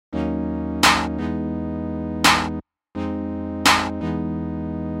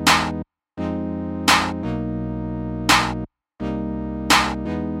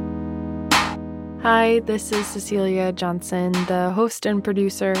Hi, this is Cecilia Johnson, the host and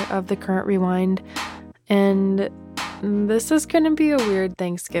producer of The Current Rewind, and this is going to be a weird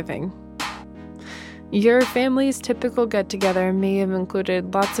Thanksgiving. Your family's typical get-together may have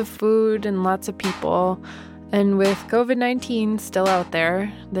included lots of food and lots of people, and with COVID-19 still out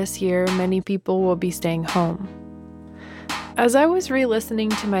there, this year many people will be staying home. As I was re-listening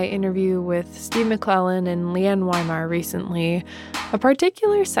to my interview with Steve McClellan and LeeAnn Weimar recently, a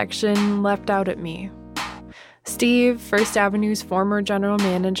particular section leapt out at me. Steve, First Avenue's former general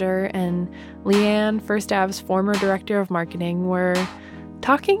manager, and LeeAnn, First Ave's former director of marketing, were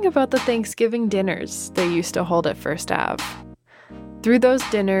talking about the Thanksgiving dinners they used to hold at First Ave. Through those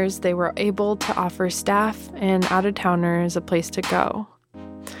dinners, they were able to offer staff and out-of-towners a place to go.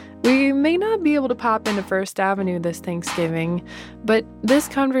 We may not be able to pop into First Avenue this Thanksgiving, but this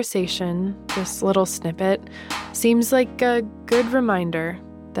conversation, this little snippet, seems like a good reminder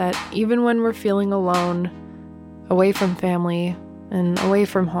that even when we're feeling alone, away from family, and away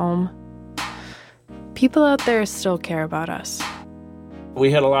from home, people out there still care about us.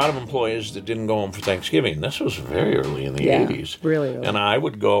 We had a lot of employees that didn't go home for Thanksgiving. This was very early in the 80s. Really early. And I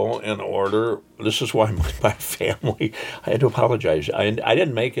would go and order. This is why my family, I had to apologize. I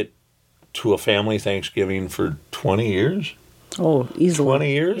didn't make it to a family Thanksgiving for 20 years. Oh, easily.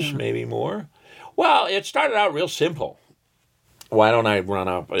 20 years, maybe more. Well, it started out real simple. Why don't I run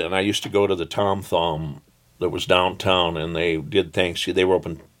up? And I used to go to the Tom Thumb that was downtown, and they did Thanksgiving. They were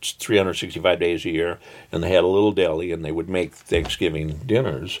open 365 days a year, and they had a little deli, and they would make Thanksgiving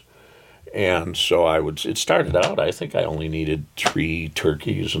dinners. And so it started out, I think I only needed 3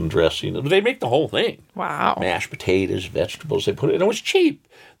 turkeys and dressing. They make the whole thing. Wow. Mashed potatoes, vegetables, they put it, and it was cheap.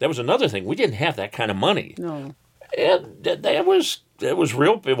 That was another thing. We didn't have that kind of money. No. And it was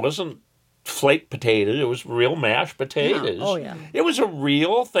real, it wasn't flaked potatoes, it was real mashed potatoes. Yeah. Oh, yeah. It was a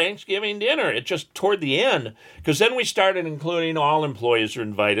real Thanksgiving dinner. It just toward the end, because then we started including all employees are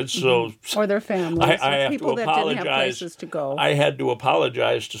invited. So or their families, I have people to that didn't have apologize. places to go. I had to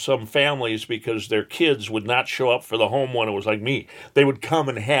apologize to some families because their kids would not show up for the home one. It was like me. They would come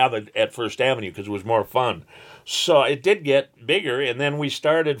and have it at First Avenue because it was more fun. So it did get bigger, and then we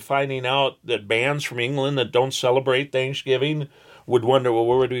started finding out that bands from England that don't celebrate Thanksgiving would wonder, well,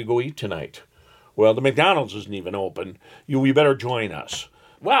 where do we go eat tonight? Well, the McDonald's isn't even open. You better join us.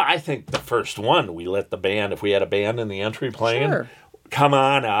 Well, I think the first one, we let the band, if we had a band in the entry playing, Sure. Come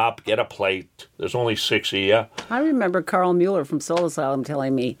on up, get a plate. There's only 6 of you. I remember Carl Mueller from Soul Asylum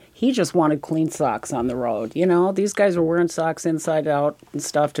telling me he just wanted clean socks on the road. You know, these guys were wearing socks inside out and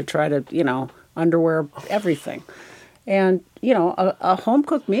stuff to try to, underwear, everything. And, a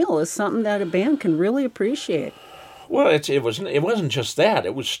home-cooked meal is something that a band can really appreciate. Well, it wasn't just that.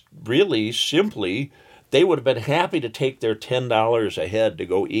 It was really simply they would have been happy to take their $10 a head to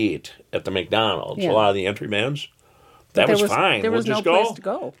go eat at the McDonald's. Yeah. A lot of the entry bands. That was fine. There was we'll no just place to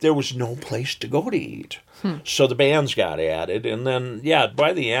go. There was no place to go to eat. So the bands got added. And then,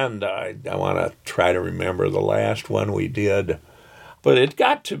 by the end, I want to try to remember the last one we did. But it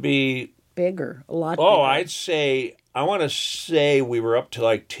got to be Bigger, a lot bigger. Oh, I want to say we were up to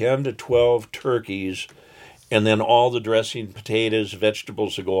like 10 to 12 turkeys, and then all the dressing, potatoes,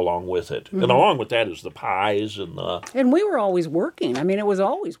 vegetables that go along with it. Mm-hmm. And along with that is the pies and the... And we were always working. I mean, it was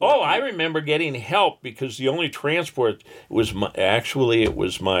always working. Oh, I remember getting help because the only transport was it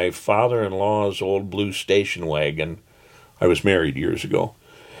was my father-in-law's old blue station wagon. I was married years ago.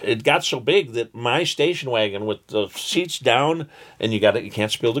 It got so big that my station wagon with the seats down, and you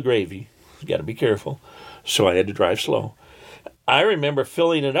can't spill the gravy. You got to be careful. So I had to drive slow. I remember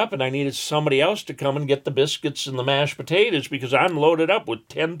filling it up, and I needed somebody else to come and get the biscuits and the mashed potatoes because I'm loaded up with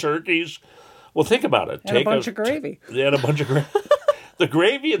 10 turkeys. Well, think about it. And a bunch of gravy. And a bunch of gravy. The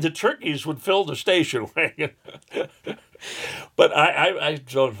gravy and the turkeys would fill the station wagon. But I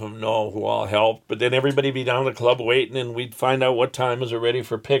don't know who all helped. But then everybody would be down at the club waiting, and we'd find out what time is it ready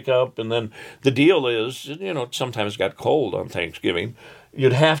for pickup. And then the deal is, sometimes it got cold on Thanksgiving.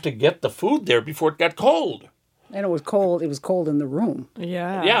 You'd have to get the food there before it got cold. And it was cold. It was cold in the room.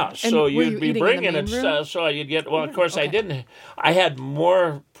 Yeah. Yeah, so you'd be bringing it. Room? So you'd get. Well, of course, okay. I had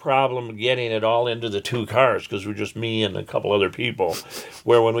more problem getting it all into the 2 cars because it was just me and a couple other people.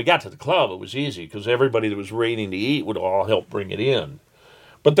 Where when we got to the club, it was easy because everybody that was waiting to eat would all help bring it in.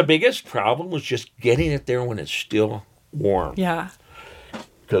 But the biggest problem was just getting it there when it's still warm. Yeah.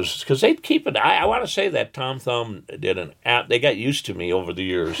 Because they'd keep it. I want to say that Tom Thumb did they got used to me over the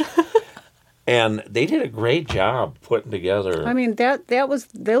years. And they did a great job putting together. I mean,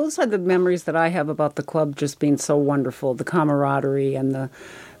 those are the memories that I have about the club just being so wonderful. The camaraderie and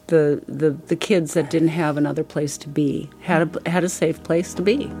the kids that didn't have another place to be had a safe place to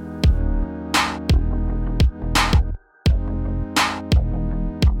be.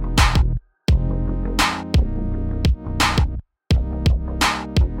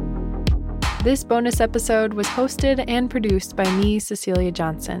 This bonus episode was hosted and produced by me, Cecilia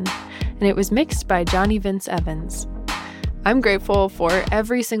Johnson, and it was mixed by Johnny Vince Evans. I'm grateful for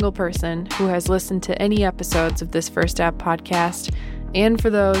every single person who has listened to any episodes of this First App podcast, and for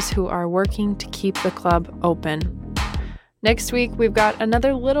those who are working to keep the club open. Next week, we've got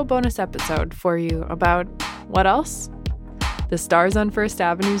another little bonus episode for you about what else? The stars on First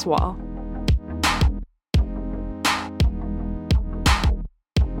Avenue's wall.